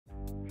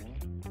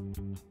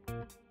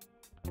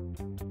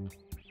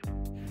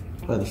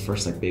probably the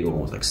first like big one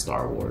was like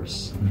Star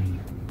Wars.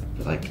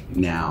 But like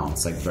now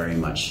it's like very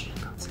much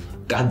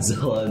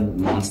Godzilla and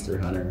Monster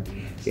Hunter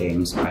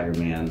games,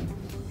 Spider-Man,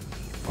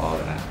 all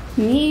that.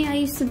 Me, I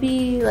used to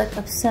be like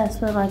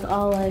obsessed with like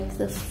all like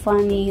the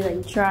funny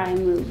like dry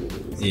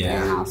movies.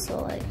 Yeah. And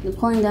also like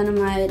Napoleon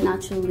Dynamite,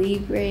 Nacho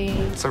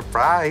Libre.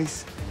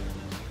 Surprise!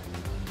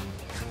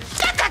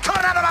 Get that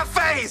cone out of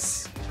my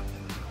face!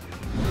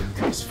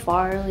 Chris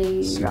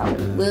Farley,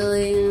 Robin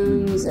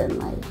Williams, and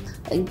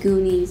like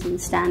Goonies and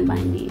Stand By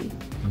Me.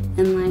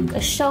 And like a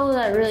show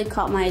that really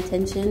caught my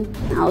attention,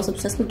 I was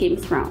obsessed with Game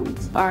of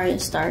Thrones. Arya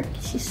Stark,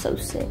 she's so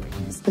sick.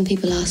 When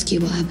people ask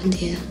you what happened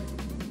here,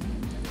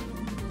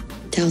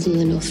 tell them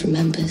the North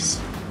remembers.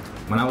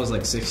 When I was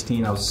like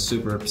 16, I was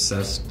super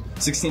obsessed.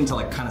 16 to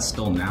like kind of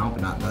still now,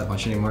 but not that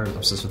much anymore.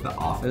 Obsessed with The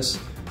Office.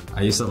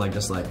 I used to like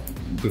just like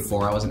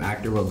before I was an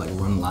actor, would like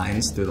run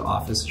lines through The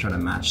Office trying to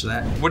match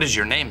that. What is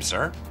your name,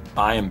 sir?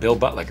 I am Bill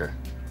Buttlicker.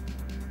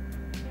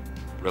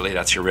 Really,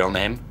 that's your real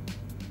name?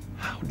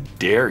 How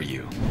dare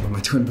you? My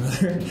twin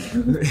brother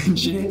and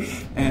shit.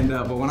 And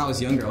but when I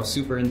was younger, I was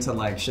super into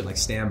like shit like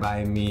Stand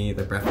By Me,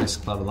 The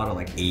Breakfast Club, a lot of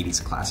like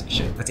 80s classic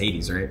shit. That's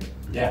 80s, right?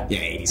 Yeah. Yeah,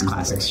 80s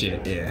classic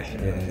shit. Yeah.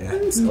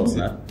 It's close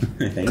enough.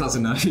 Close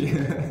enough.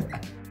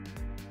 Yeah.